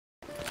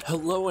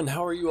Hello and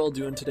how are you all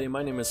doing today?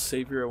 My name is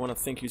Savior. I want to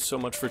thank you so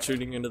much for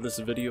tuning into this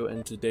video,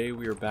 and today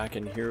we are back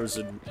in Heroes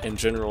and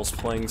Generals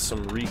playing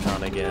some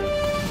recon again.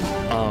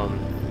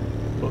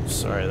 Whoops,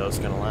 sorry, that was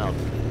kind of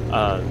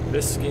loud.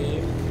 This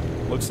game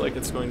looks like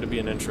it's going to be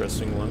an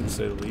interesting one, to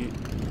say the least.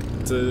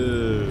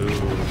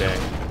 Dang.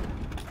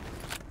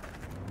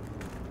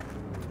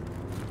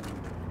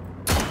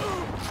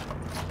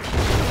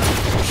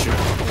 Shoot,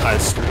 I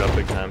screwed up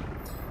big time.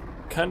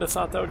 Kinda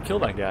thought that would kill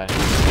that guy.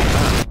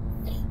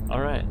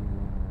 Alright.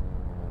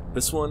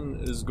 This one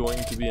is going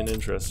to be an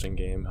interesting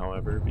game,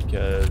 however,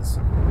 because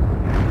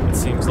it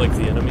seems like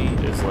the enemy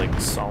is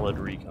like solid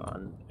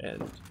recon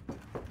and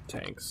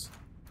tanks,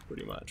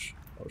 pretty much.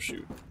 Oh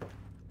shoot.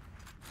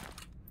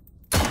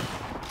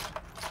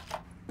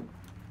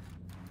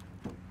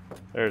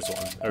 There's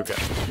one. Okay.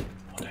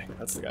 Oh dang,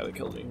 that's the guy that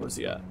killed me. Where's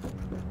he at?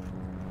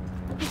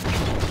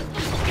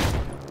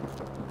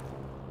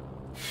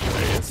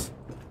 There he is.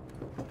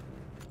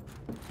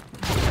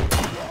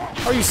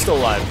 Are you still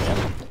alive, man?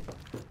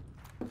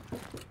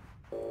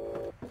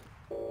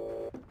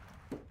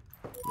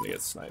 I'm gonna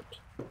get sniped.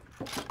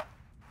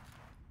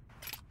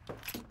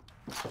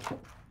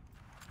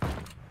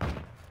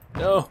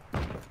 No!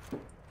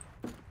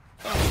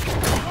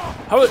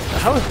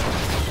 How?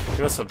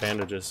 He must have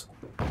bandages.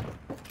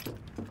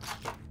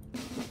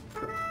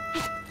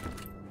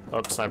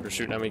 Oh, sniper's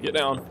shooting at me. Get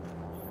down.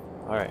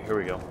 Alright, here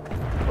we go.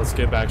 Let's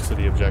get back to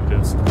the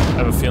objectives. I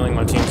have a feeling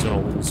my team's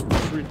gonna lose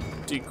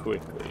pretty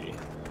quickly.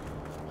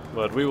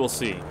 But we will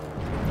see.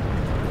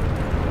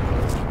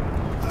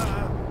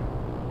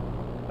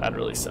 That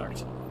really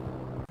sucked.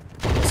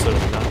 Also,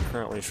 I'm not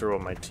currently sure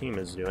what my team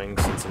is doing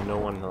since no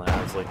one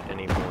has like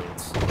any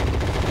points.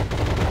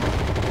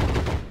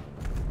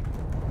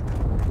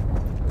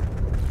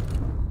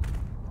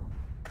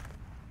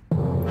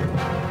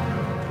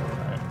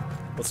 Alright,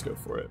 let's go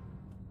for it.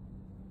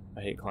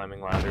 I hate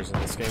climbing ladders in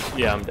this game.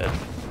 Yeah, I'm dead.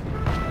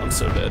 I'm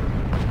so dead.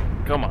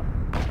 Come on.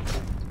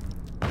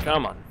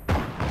 Come on.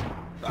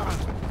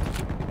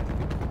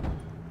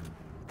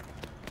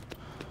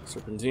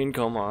 Serpentine,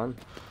 come on.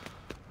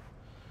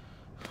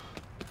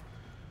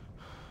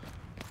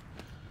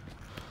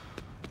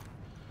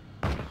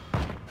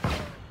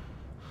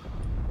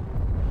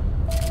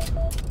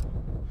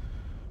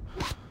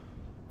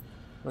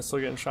 Am I still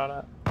getting shot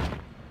at?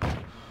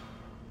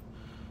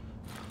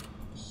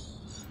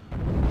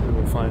 We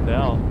will find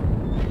out.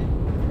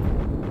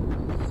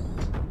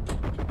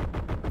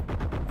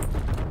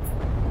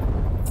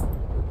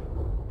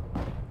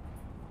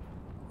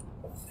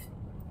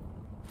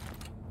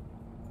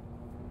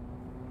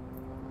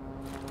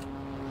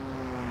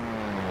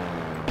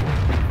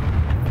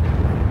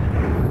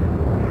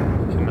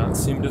 Cannot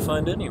seem to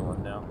find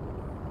anyone now.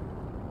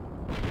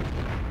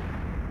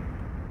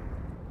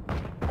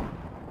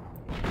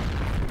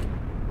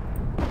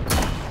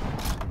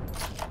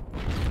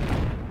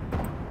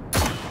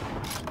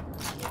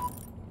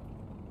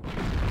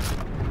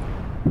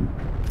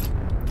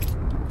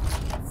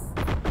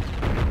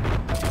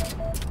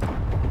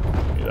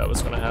 That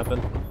was gonna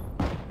happen.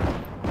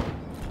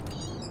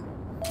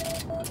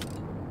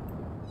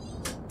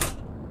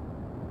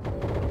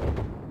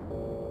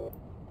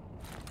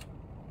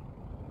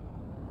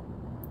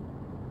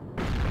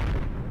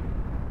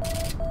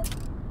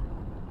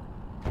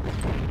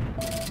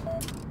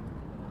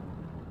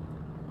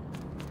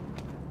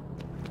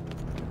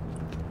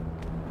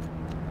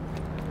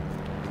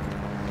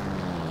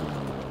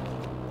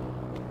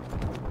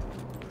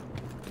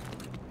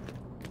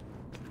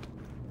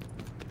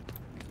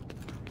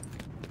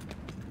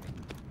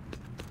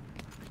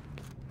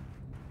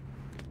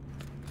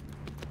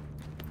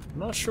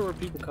 I'm not sure where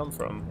people come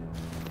from.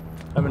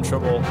 I'm having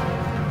trouble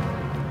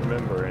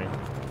remembering.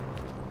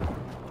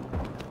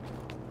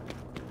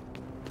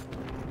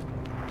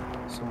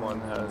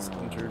 Someone has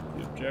entered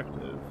the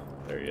objective.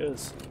 There he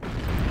is.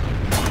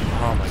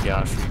 Oh my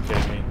gosh, are you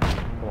kidding me?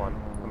 Come on,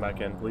 come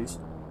back in, please.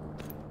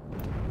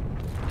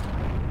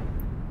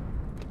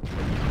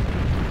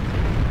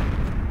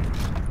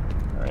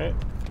 Alright.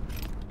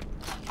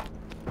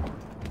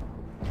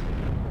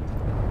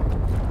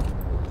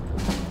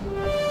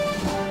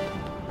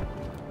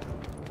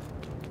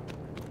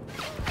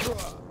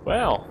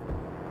 Wow.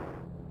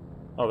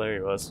 Oh, there he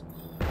was.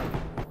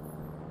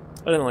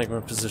 I didn't like my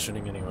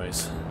positioning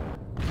anyways.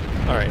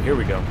 Alright, here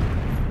we go.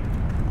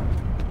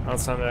 Now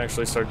it's time to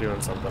actually start doing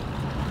something.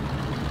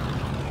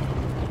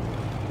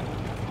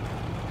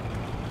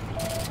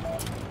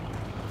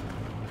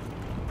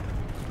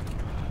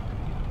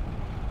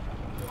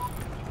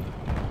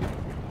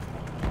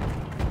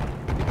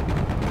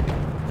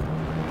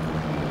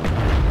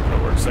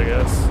 That works, I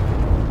guess.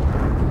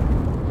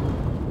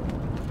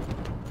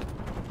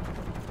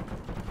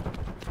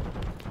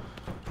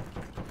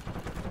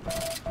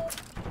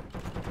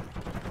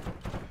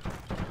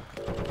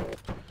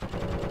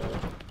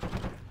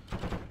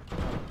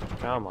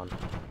 Come on.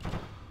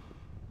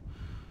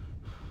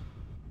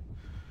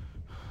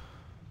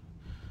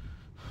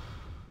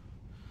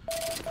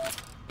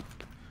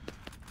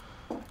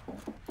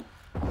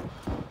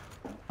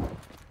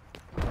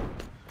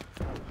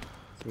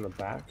 In the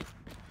back.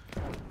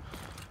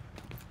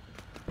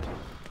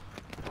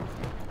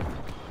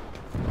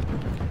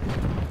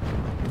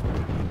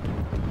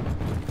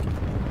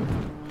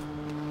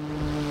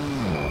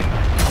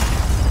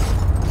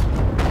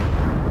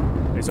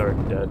 He's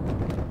already dead.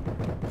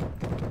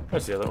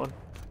 There's the other one.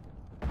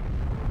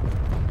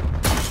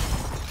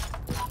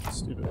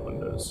 Stupid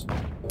windows.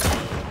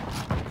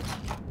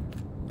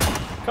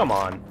 Come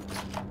on.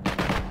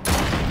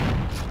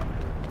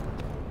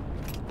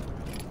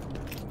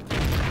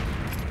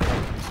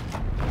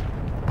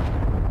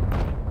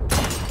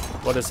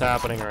 What is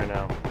happening right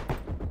now?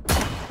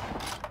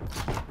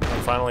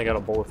 I finally got a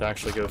bullet to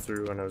actually go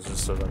through and it was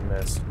just a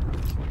miss.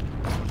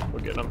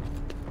 We'll get him.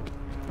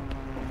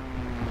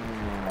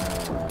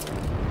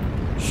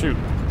 Shoot.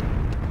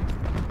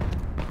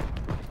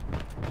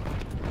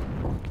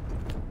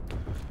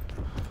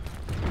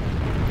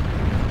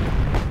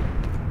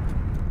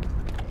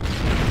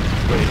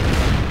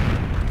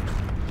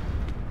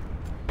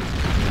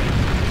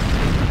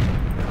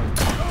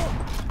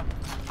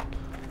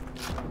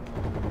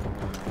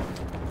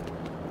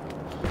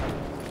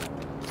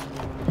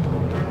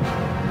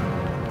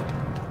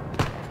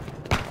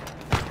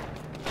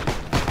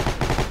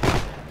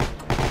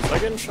 Was I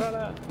getting shot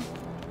at?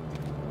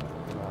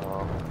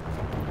 No.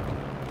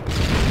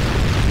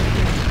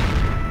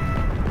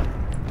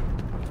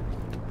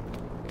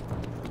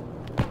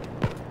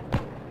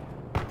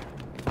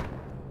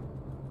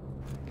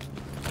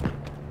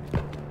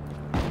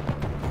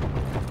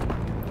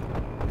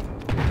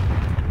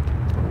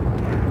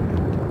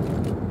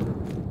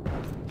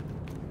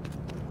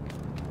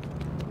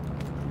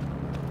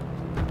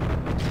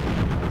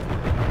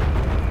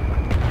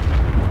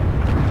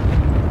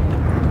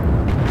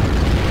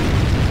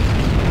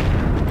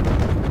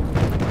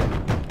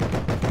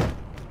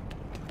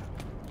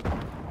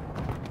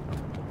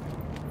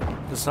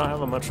 Just not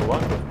having much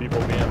luck with people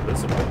being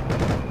invisible.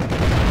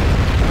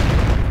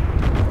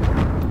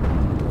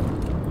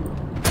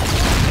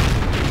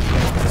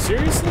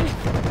 Seriously?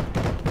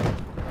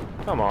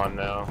 Come on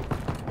now.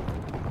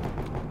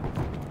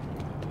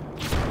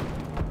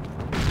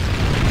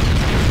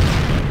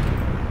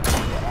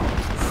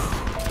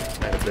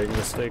 Made a big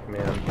mistake,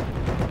 man.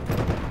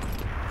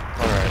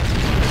 Alright.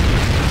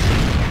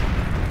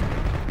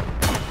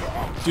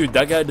 Dude,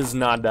 that guy does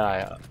not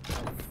die.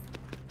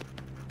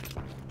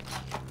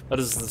 That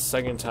is the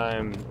second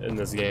time in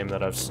this game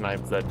that I've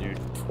sniped that dude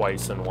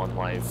twice in one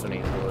life and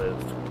he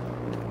lived.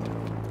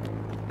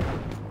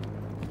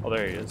 Oh,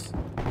 there he is.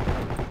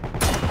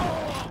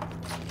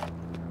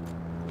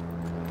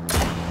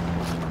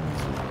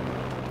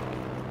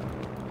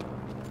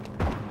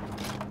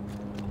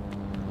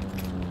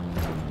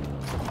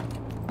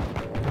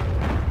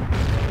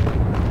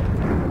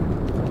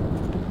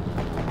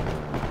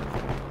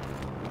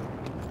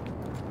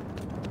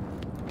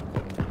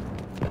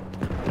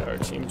 Our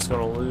team's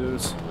gonna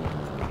lose.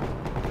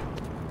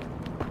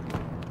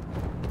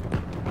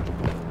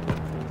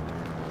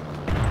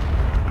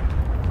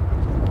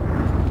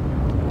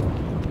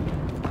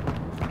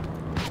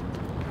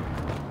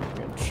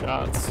 Getting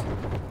shots.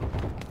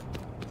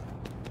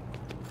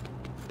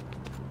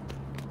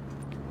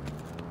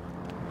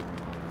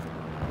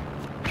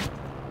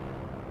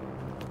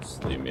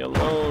 Just leave me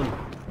alone.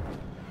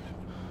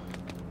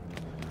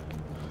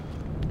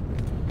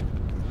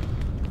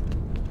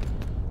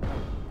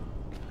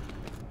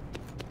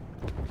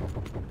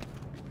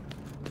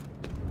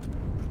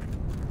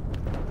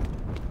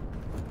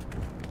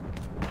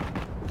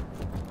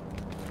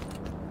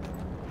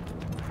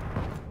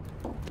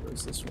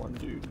 Where's this one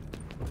dude?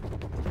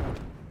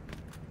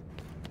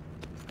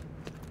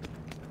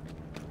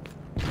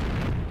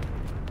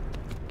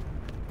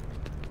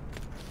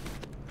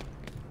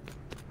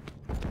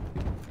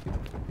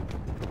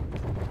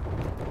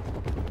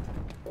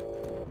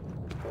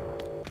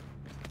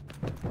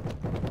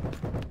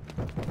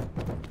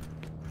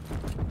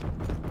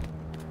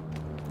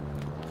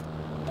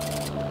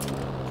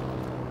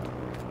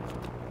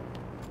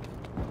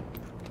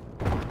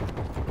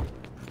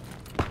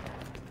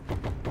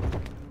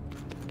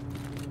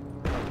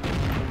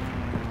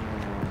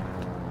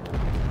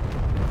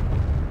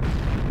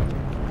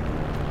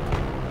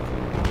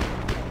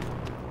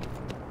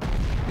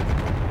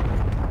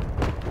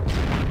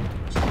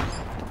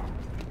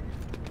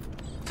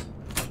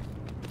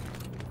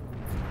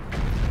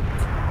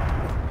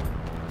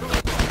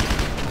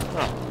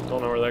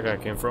 Don't know where that guy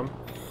came from.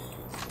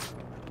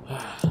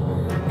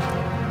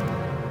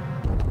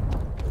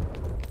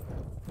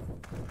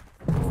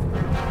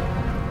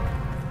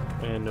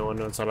 And no one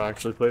knows how to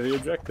actually play the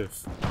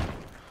objective.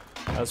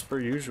 As per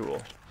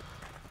usual.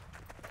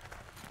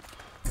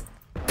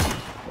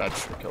 That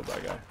should have killed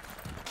that guy.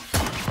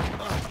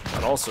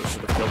 That also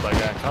should have killed that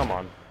guy. Come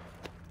on.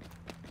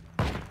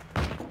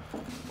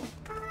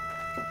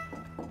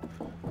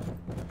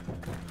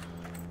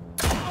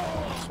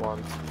 This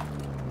one.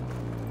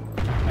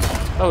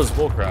 That was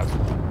bullcrap.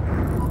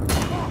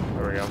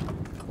 There we go.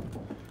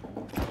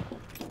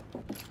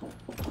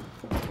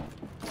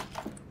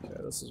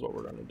 Okay, this is what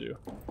we're gonna do.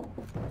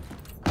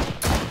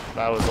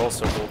 That was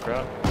also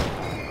bullcrap.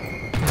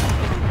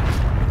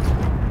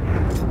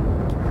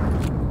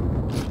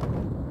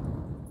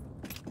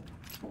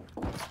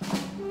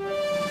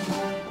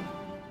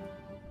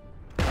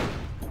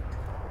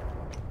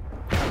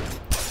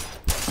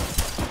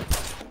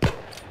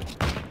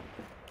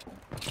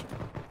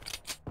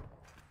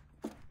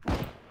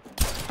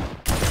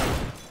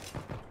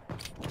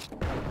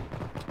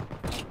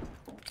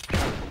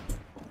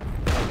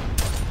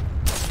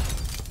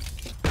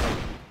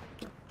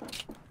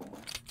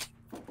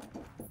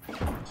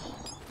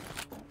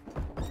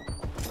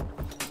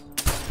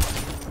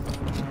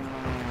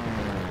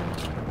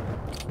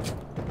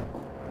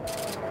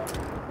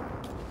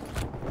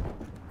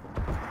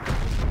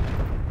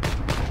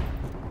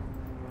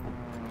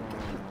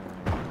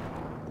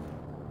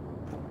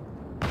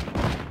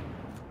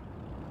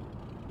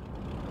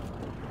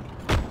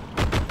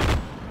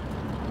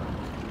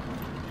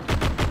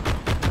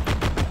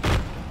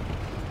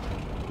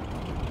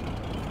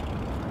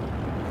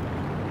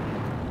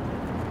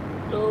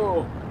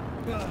 No!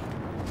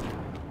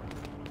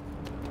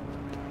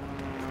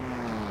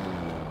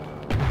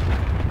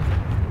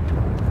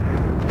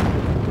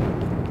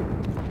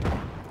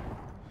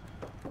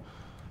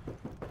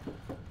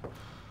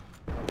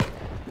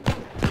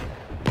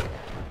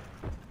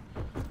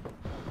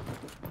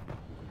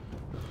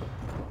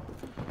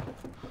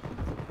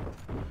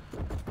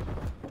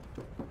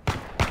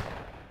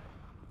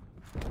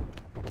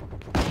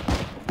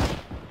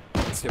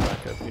 Let's get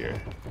back up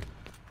here.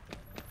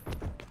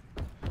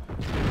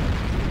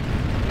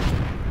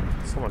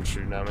 Someone's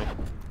shooting at me.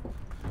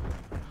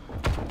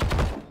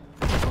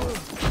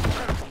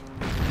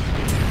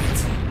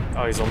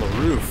 Oh, he's on the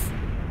roof.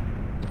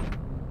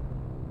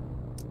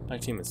 My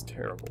team is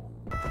terrible.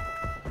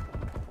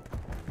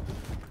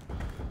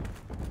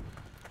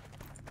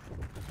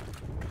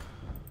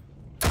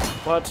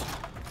 What?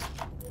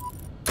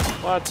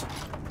 What?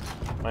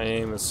 My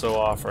aim is so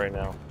off right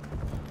now.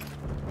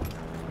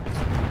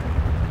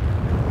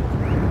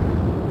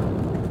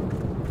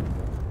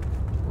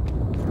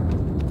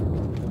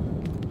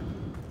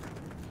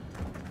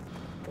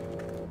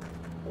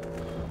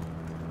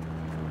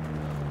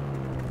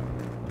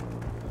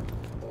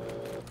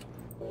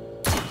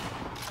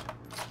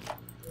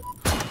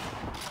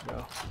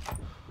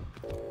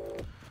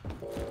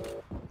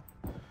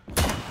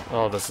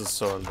 Oh, this is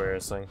so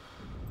embarrassing.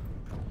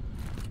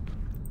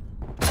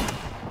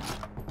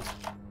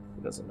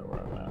 He doesn't know where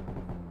I'm at.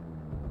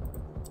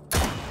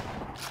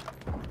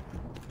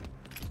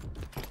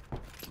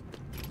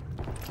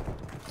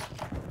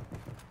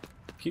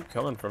 Keep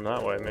coming from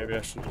that way. Maybe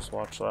I should just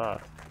watch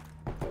that.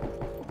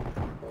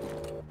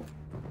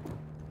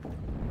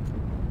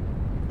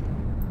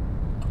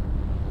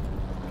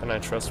 Can I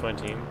trust my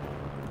team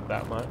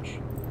that much?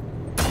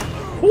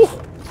 Whew!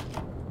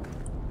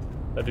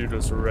 That dude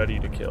was ready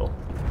to kill.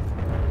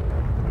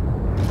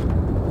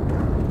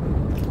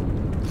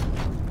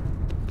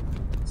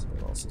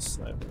 Someone else is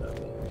sniping at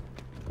me.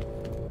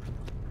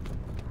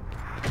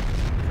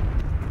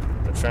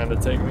 They're trying to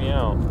take me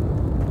out.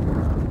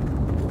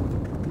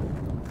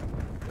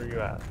 Where you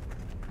at?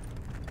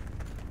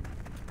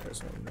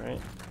 There's one,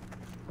 right?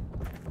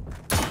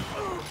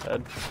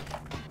 Dead.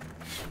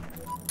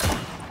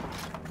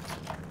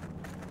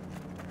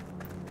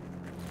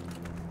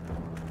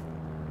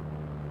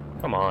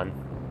 Come on.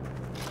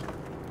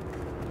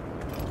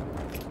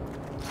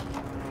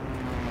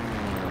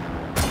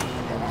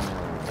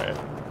 Alright.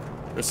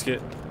 Risk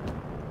it.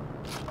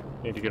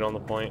 Need to get on the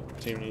point.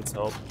 Team needs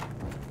help.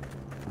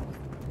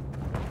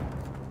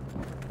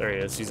 There he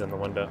is. He's in the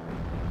window.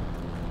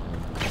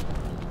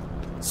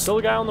 Still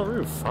a guy on the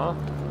roof, huh?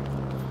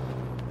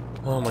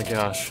 Oh my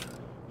gosh.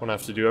 I'm gonna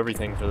have to do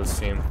everything for this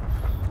team.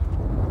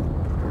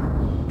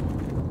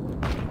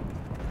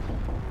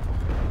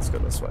 Let's go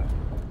this way.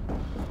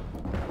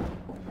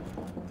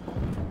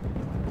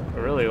 I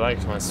really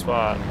liked my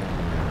spot.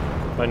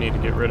 I need to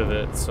get rid of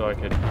it so I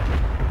could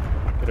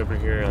get over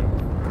here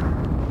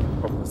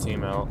and help the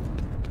team out.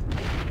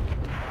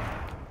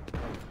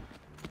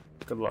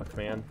 Good luck,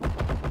 man.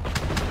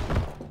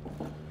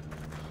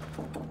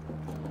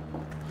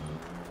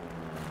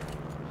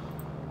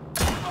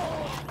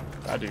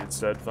 That dude's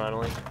dead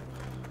finally.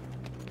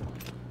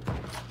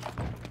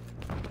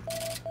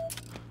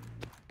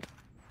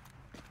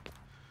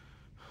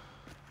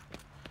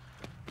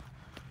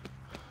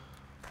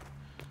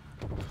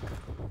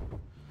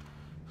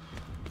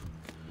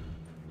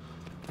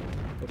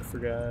 Good for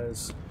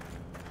guys.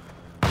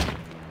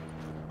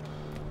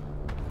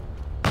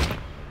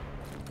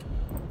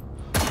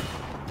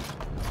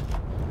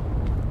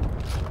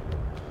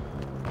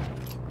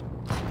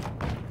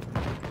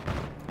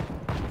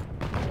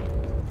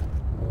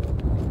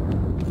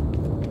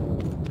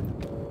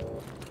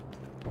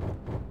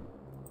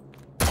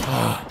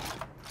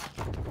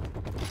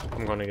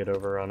 I'm going to get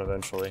overrun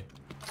eventually.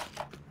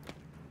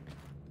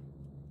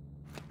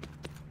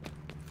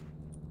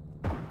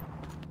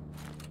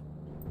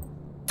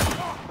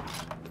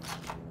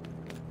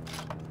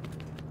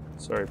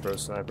 Sorry, pro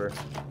sniper.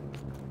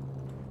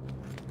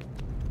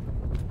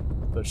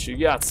 But she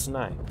got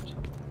sniped.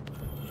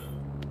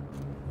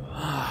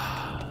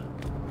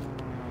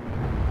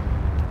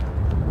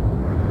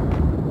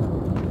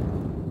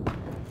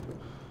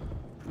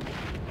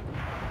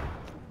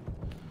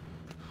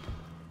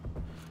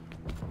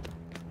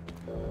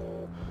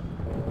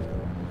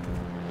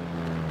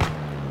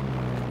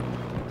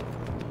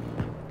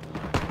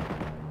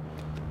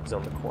 He's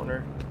on the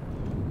corner.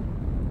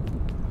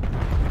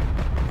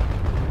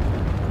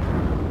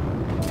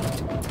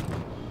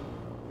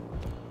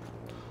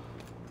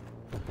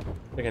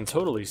 I can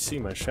totally see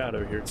my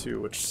shadow here too,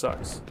 which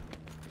sucks.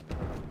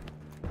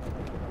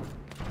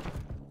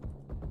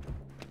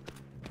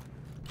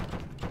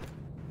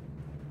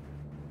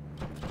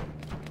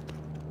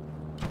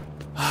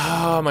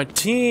 Ah, my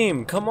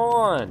team! Come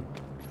on!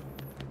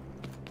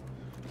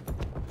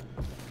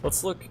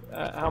 Let's look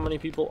at how many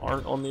people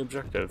aren't on the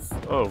objective.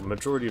 Oh,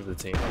 majority of the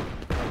team.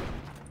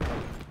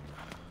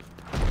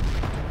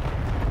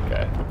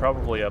 Okay,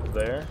 probably up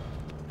there.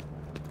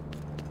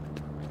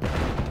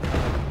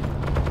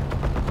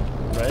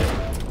 Right?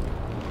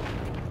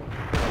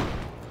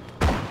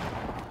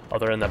 Oh,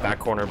 they're in that back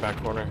corner,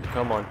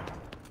 Come on.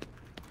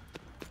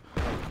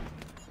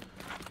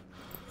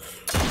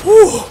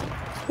 Woo!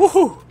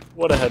 Woohoo!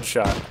 What a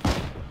headshot.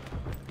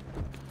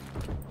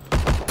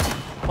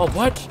 Oh,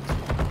 what?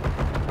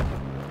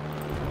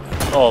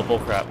 Oh,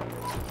 bullcrap.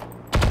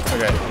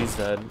 Okay, he's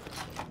dead.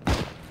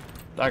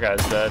 That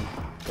guy's dead.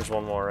 There's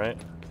one more, right?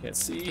 Can't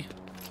see.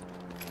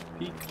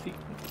 Peek, peek,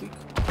 peek, peek.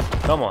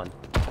 Come on.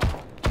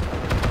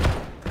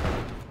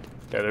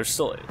 Yeah, they're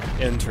still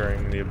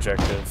entering the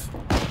objective.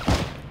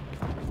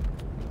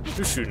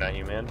 Who's shooting at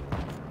you, man?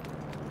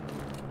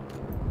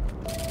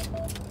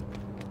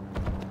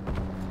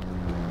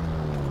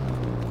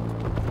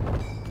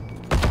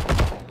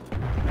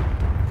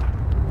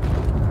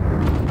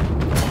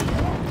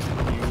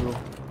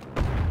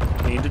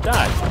 You need to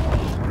die.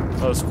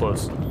 That was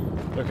close.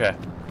 Okay.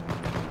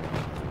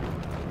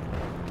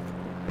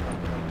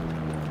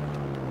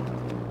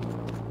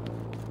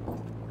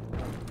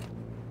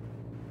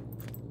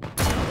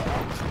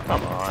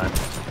 Come on.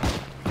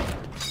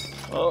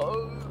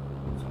 Oh.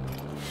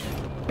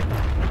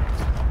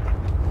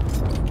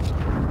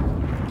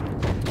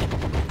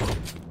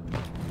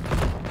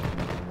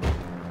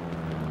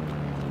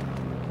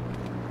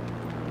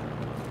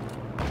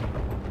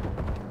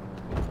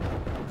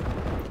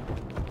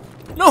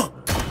 No!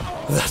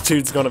 That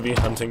dude's gonna be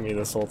hunting me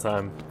this whole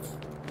time.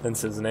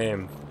 Hence his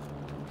name.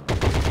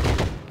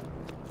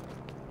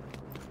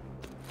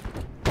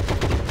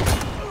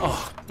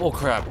 Oh,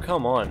 bullcrap,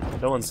 come on.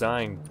 No one's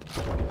dying.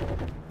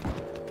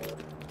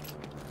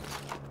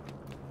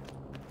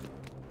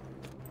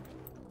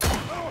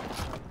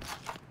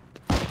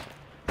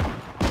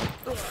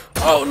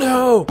 Oh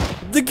no!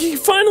 He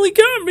finally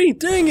got me!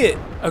 Dang it!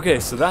 Okay,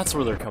 so that's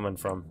where they're coming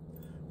from.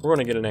 We're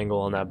gonna get an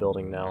angle on that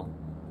building now.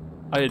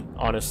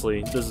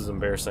 Honestly, this is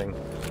embarrassing,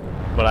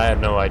 but I had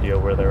no idea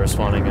where they were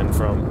spawning in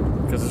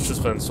from, because it's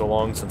just been so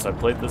long since I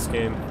played this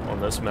game on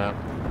this map.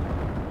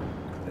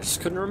 I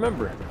just couldn't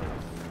remember.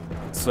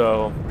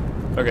 So,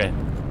 okay,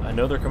 I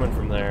know they're coming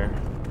from there.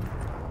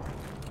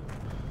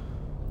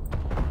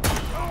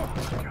 Oh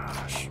my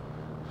gosh.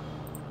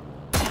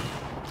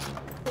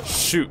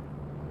 Shoot!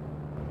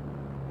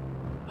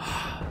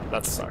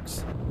 That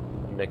sucks.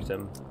 Nicked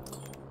him.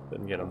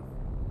 Didn't get him.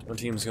 Our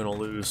team's gonna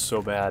lose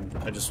so bad.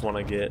 I just want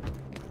to get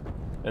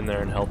in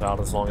there and help out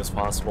as long as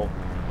possible.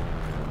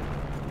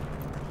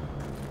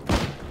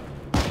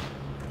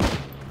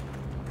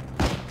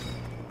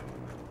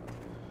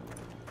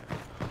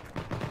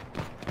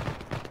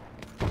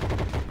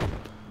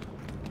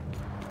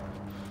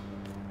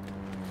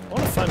 I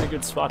want to find a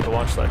good spot to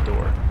watch that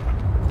door.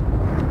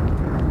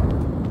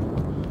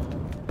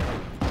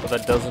 But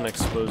that doesn't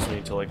expose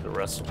me to like the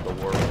rest of the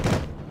world.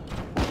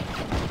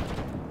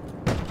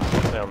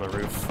 They're on the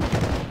roof.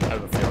 I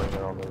have a feeling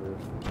they're on the roof.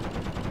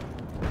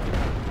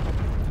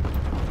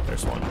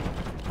 There's one.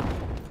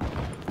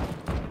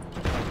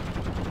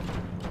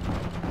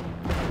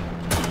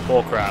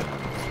 Bull crap.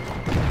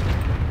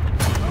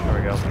 There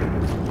we go.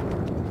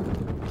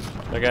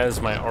 That guy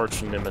is my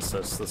arch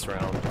nemesis this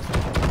round.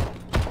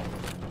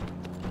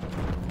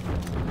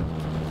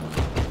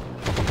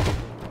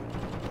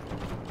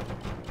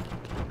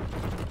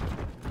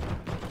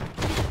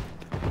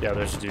 Yeah,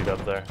 there's a dude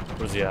up there.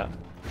 Where's he at?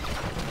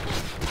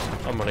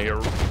 I'm gonna get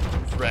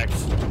wrecked.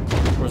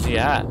 Where's he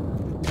at?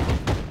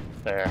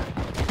 There.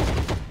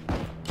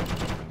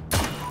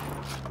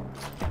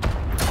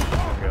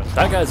 There we go.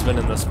 That guy's been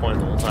in this point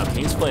the whole time.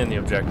 He's playing the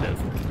objective.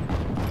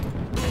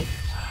 Oh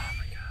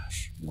my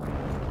gosh.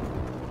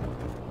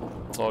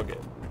 It's all good.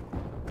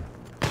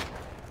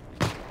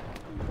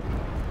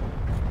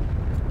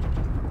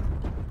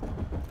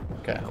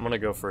 Okay, I'm gonna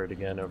go for it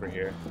again over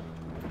here.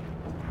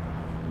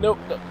 Nope,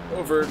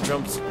 over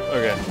jumps.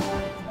 Okay.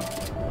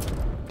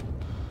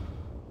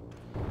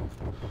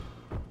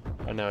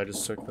 I know I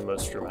just took the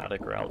most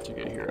dramatic route to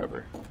get here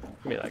ever.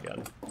 Give me that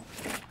gun.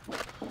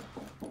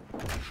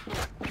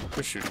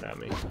 Who's shooting at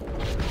me?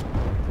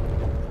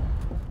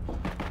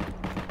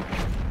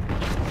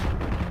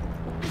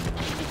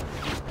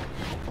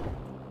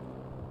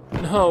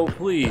 No,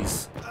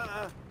 please.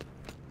 That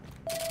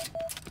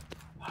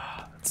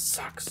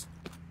sucks.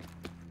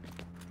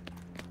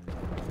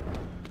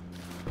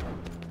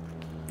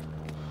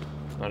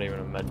 Not even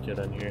a med kit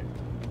in here.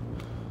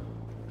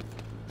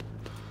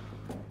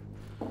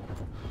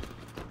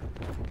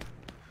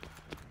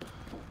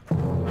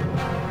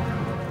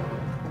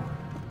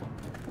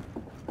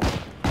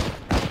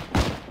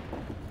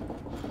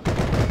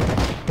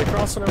 They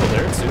crossing over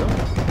there too.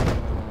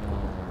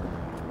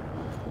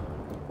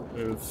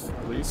 Move,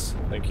 please.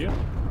 Thank you.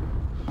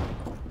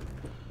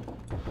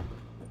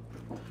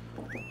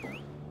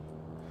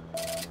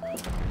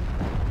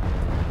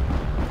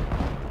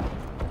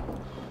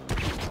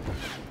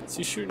 Is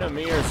he shooting at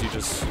me or is he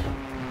just...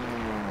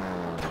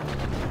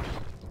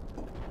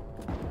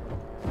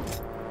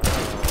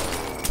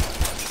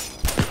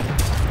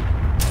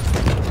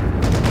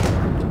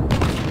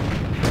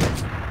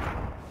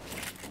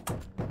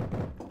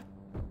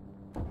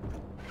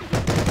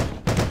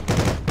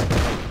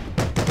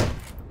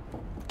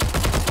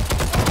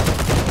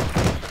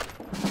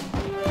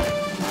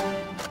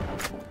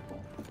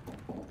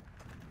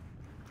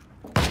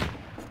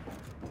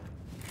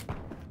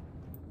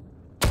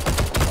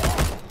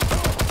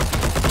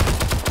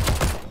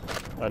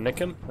 nick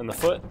him in the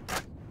foot?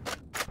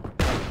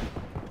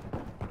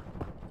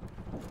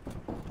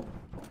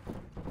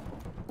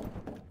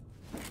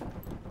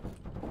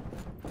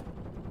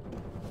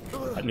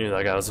 I knew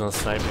that guy was gonna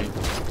snipe me.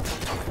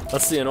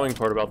 That's the annoying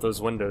part about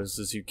those windows,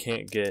 is you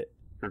can't get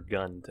your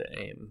gun to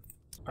aim.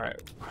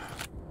 Alright.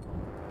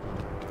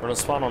 We're gonna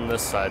spawn on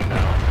this side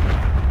now.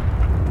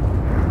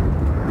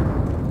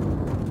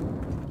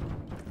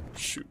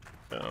 Shoot.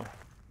 No.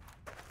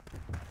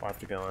 We'll have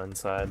to go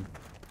inside.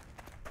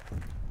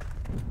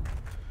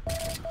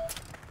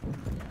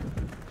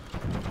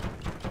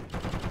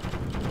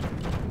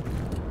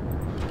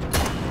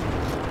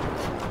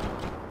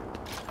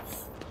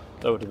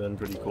 That would have been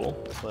pretty cool,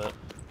 but...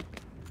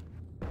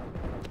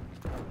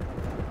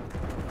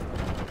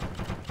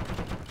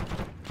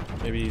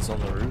 Maybe he's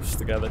on the roof,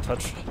 the guy that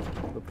touched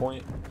the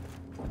point.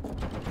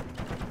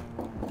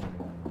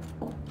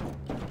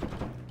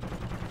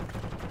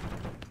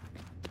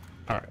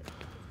 Alright.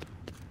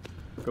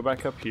 Go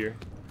back up here.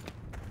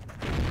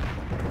 I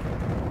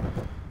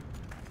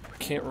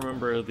can't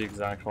remember the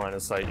exact line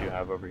of sight you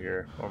have over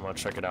here. I'm gonna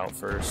check it out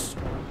first.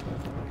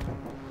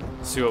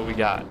 See what we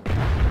got.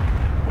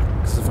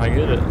 Because if I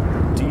get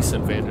a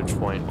decent vantage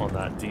point on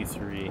that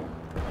D3,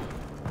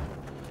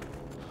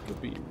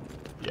 could be...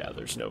 Yeah,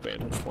 there's no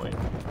vantage point.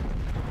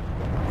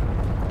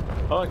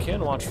 Oh, I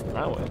can watch from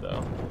that way,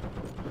 though.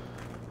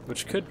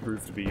 Which could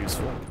prove to be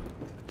useful.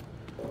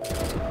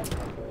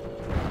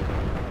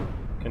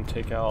 Can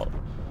take out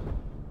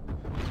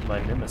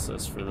my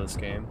nemesis for this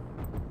game.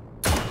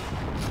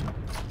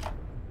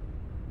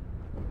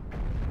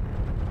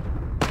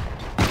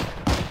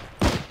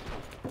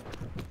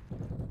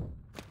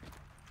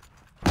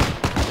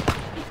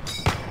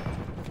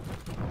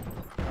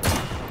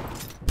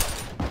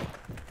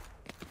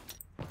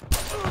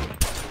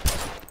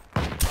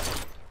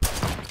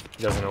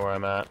 He doesn't know where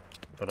I'm at,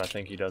 but I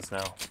think he does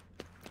now.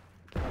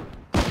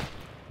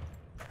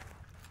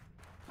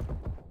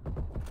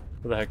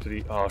 Where the heck did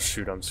he... Oh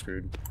shoot, I'm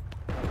screwed.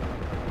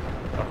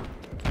 Oh.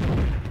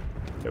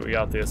 Okay, we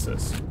got the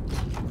assist.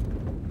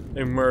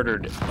 They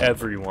murdered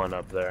everyone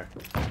up there.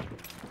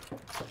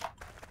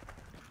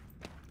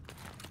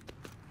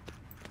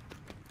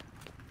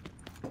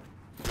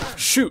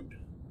 Shoot!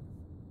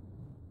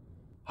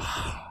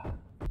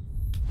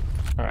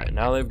 Alright,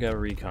 now they've got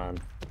recon.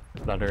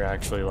 That are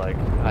actually like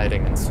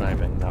hiding and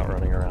sniping, not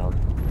running around.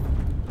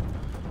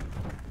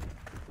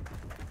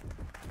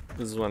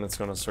 This is when it's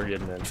going to start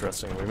getting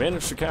interesting. We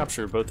managed to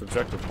capture both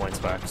objective points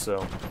back,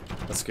 so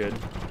that's good.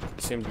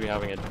 We seem to be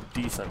having a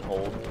decent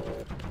hold.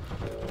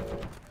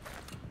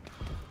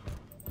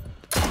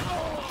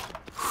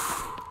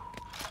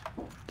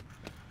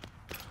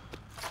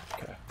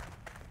 Okay.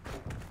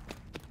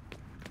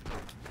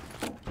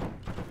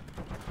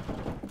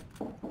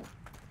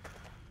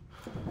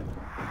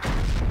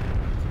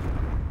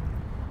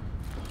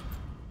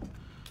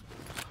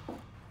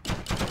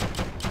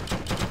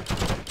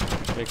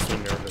 Makes me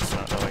nervous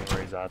not knowing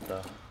where he's at,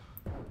 though.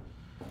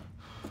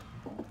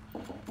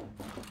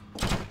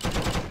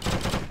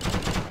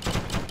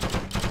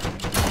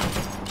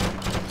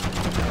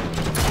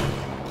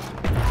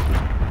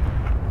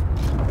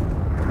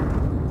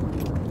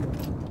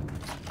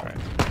 Alright,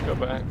 go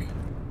back.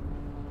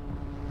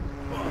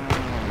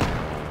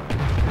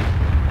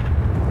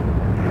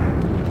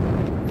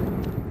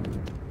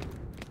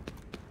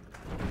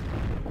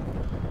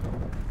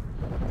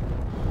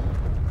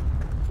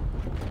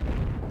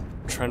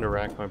 Trying to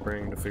rack my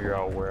brain to figure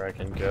out where I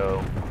can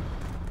go.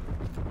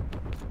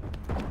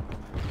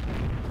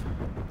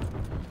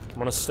 I'm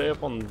gonna stay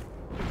up on the...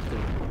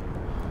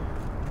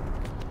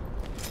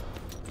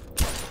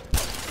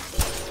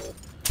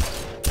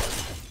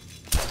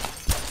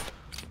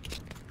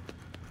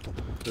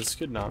 This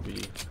could not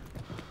be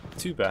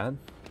too bad.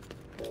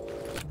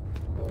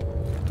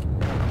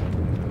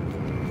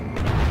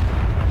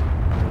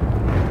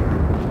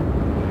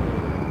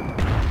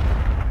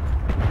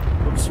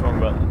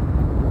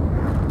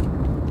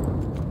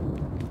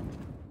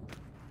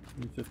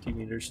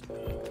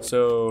 rangefinders.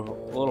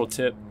 So, a little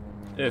tip,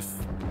 if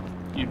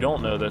you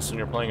don't know this and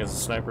you're playing as a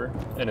sniper,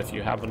 and if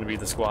you happen to be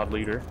the squad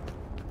leader,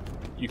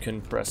 you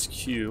can press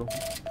Q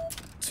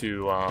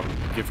to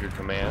give your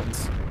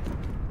commands.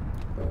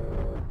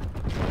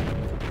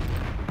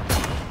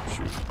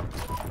 Shoot.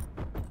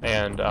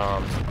 And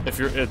if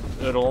you're,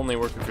 it'll only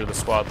work if you're the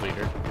squad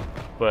leader.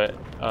 But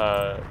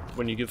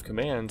when you give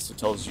commands, it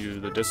tells you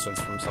the distance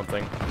from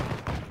something.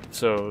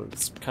 So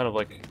it's kind of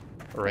like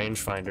a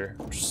rangefinder,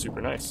 which is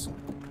super nice.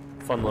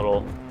 Fun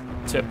little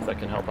tip that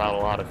can help out a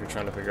lot if you're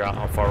trying to figure out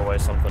how far away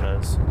something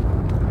is,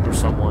 or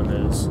someone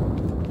is.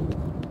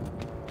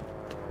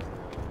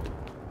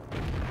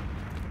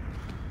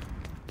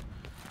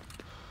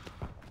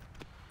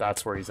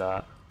 That's where he's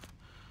at.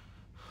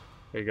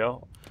 There you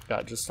go.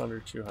 Got just under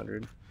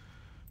 200.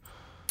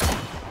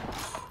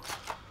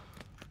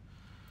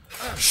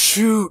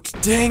 Shoot!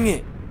 Dang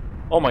it!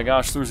 Oh my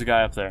gosh, there's a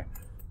guy up there.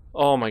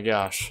 Oh my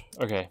gosh.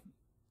 Okay.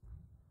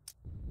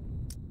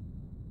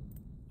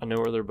 I know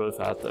where they're both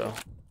at though.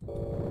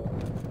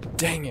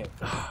 Dang it!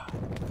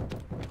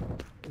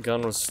 The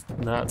gun was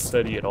not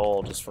steady at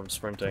all just from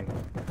sprinting,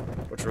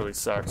 which really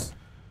sucks.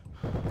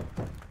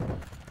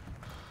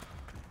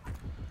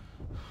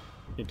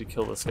 Need to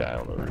kill this guy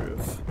on the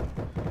roof.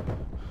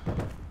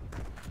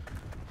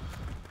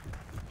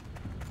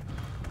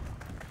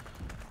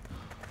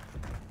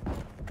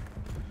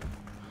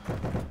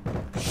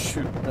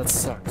 Shoot, that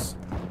sucks.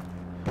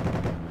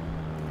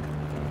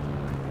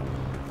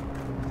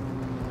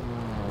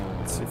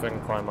 Let's see if I can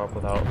climb up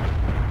without...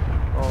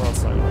 Oh,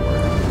 that's not gonna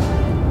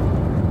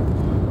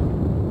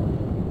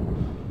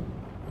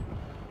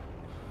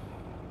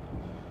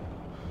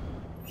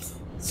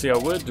work. See, I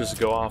would just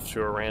go off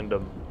to a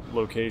random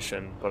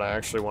location, but I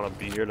actually want to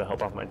be here to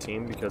help out my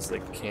team because they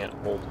can't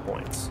hold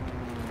points.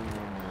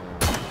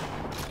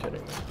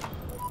 Kidding me.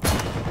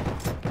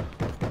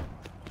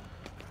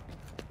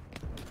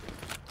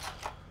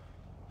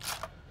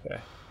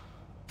 Okay.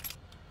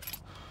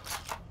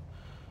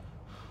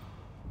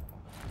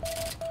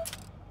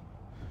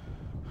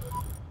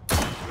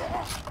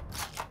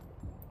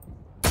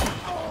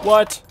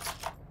 What?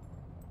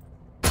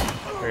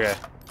 Okay.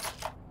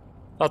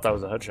 Thought that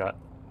was a headshot.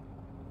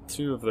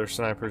 Two of their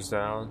snipers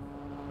down.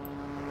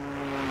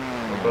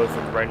 They're both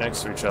right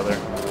next to each other,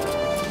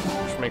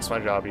 which makes my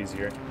job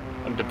easier.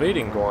 I'm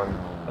debating going,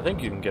 I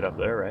think you can get up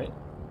there, right?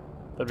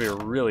 That'd be a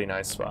really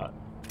nice spot.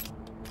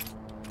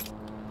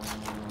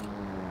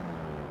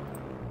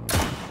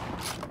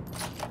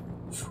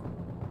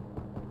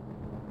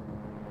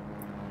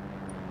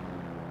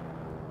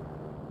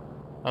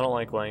 I don't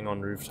like laying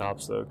on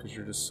rooftops though, because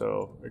you're just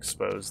so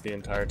exposed the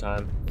entire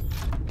time.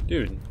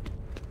 Dude,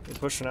 we're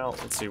pushing out.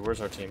 Let's see,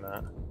 where's our team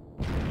at?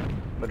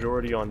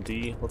 Majority on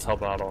D. Let's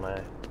help out on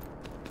A.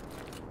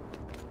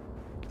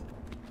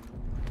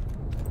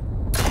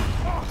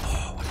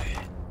 Oh,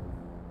 man.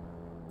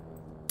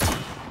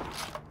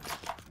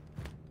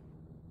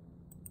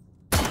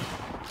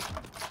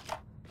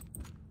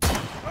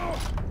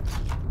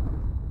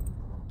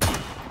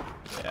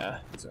 Yeah,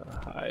 he's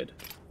gonna hide.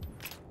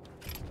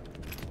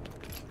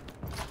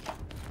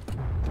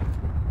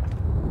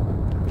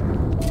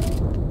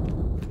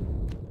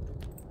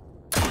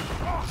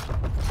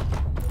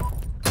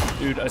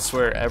 Dude, I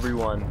swear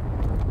everyone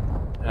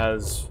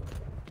has,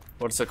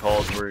 what's it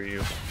called, where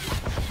you...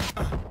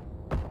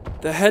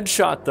 The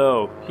headshot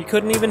though, he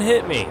couldn't even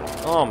hit me.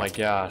 Oh my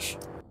gosh.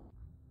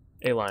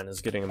 A-line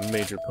is getting a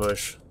major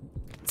push.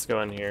 Let's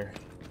go in here.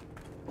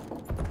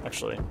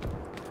 Actually.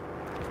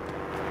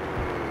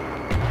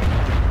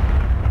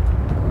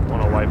 I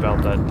want to wipe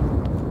out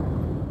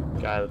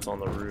that guy that's on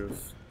the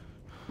roof.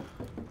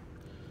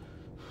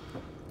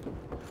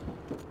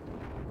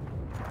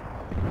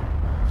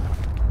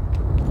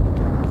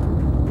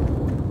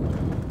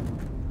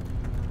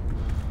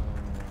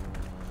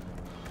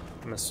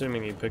 I'm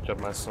assuming he picked up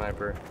my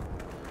sniper.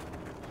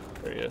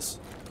 There he is.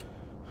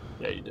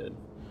 Yeah, he did.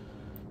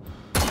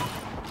 There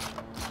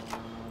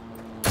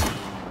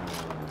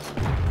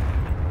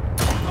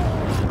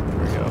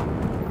we go.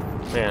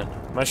 Man,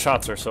 my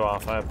shots are so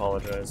off, I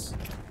apologize.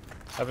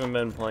 I haven't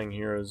been playing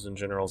heroes and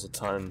generals a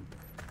ton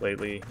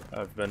lately.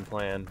 I've been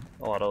playing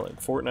a lot of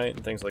like Fortnite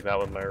and things like that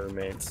with my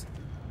roommates.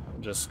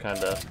 Just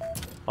kinda...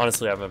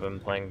 Honestly, I haven't been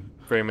playing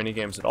very many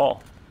games at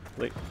all.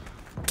 Like,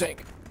 dang.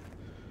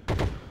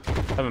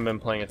 Haven't been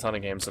playing a ton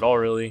of games at all,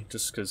 really,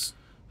 just because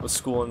with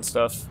school and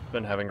stuff,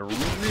 been having a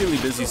really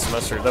busy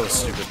semester. That was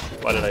stupid.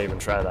 Why did I even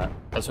try that?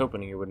 I was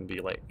hoping he wouldn't be,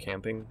 like,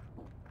 camping,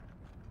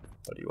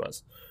 but he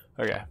was.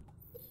 Okay.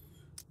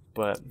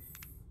 But,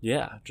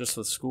 yeah, just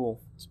with school,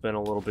 it's been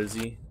a little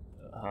busy.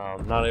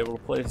 Not able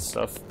to play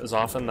stuff as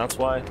often. That's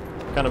why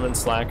I've kind of been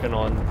slacking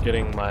on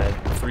getting my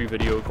 3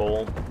 video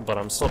goal, but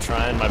I'm still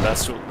trying my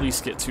best to at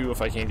least get 2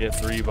 if I can't get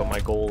 3, but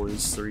my goal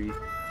is 3,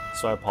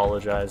 so I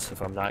apologize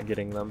if I'm not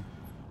getting them.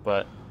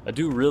 But I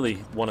do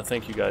really want to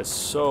thank you guys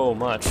so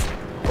much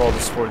for all the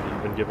support that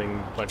you've been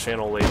giving my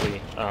channel lately.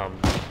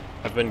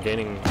 I've been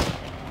gaining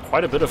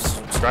quite a bit of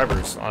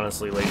subscribers,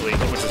 honestly, lately,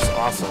 which is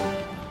awesome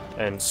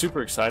and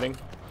super exciting.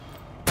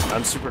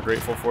 I'm super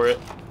grateful for it.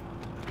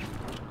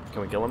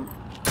 Can we kill him?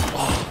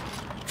 Oh,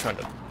 I'm trying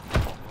to...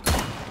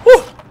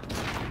 Woo!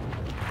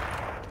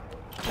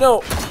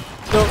 No!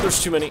 No,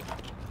 there's too many.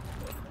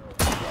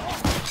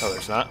 Oh,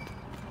 there's not.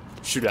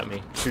 Shoot at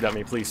me. Shoot at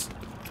me, please.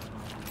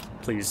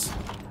 Please.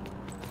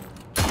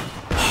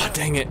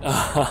 Dang it.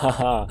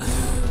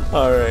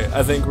 Alright,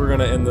 I think we're going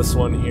to end this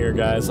one here,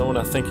 guys. I want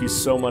to thank you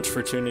so much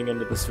for tuning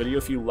into this video.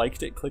 If you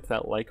liked it, click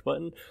that like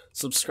button.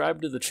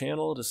 Subscribe to the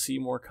channel to see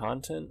more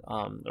content.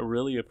 I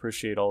really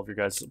appreciate all of your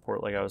guys'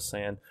 support, like I was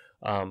saying.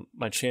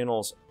 My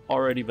channel's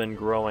already been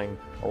growing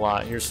a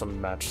lot. Here's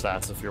some match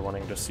stats if you're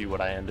wanting to see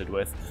what I ended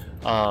with.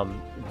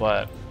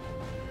 But,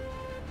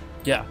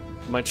 yeah.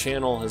 My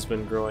channel has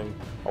been growing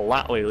a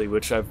lot lately,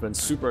 which I've been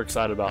super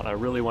excited about, and I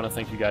really want to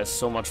thank you guys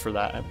so much for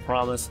that. I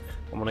promise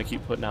I'm going to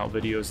keep putting out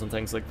videos and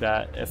things like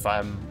that. If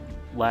I'm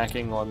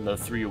lacking on the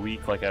 3 a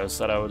week like I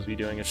said I would be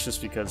doing, it's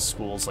just because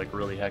school's like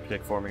really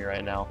hectic for me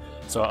right now.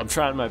 So I'm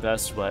trying my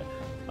best, but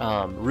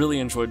really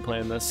enjoyed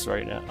playing this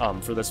right now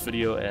for this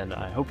video, and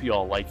I hope you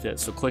all liked it.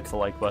 So click the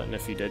like button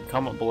if you did.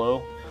 Comment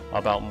below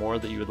about more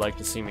that you would like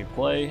to see me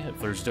play. If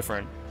there's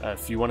different,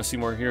 if you want to see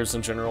more heroes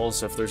and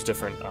generals, if there's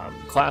different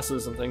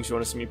classes and things you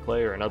want to see me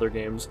play, or in other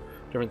games,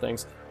 different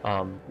things,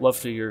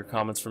 love to hear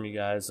comments from you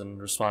guys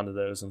and respond to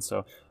those. And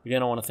so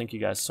again, I want to thank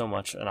you guys so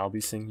much, and I'll be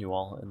seeing you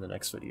all in the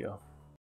next video.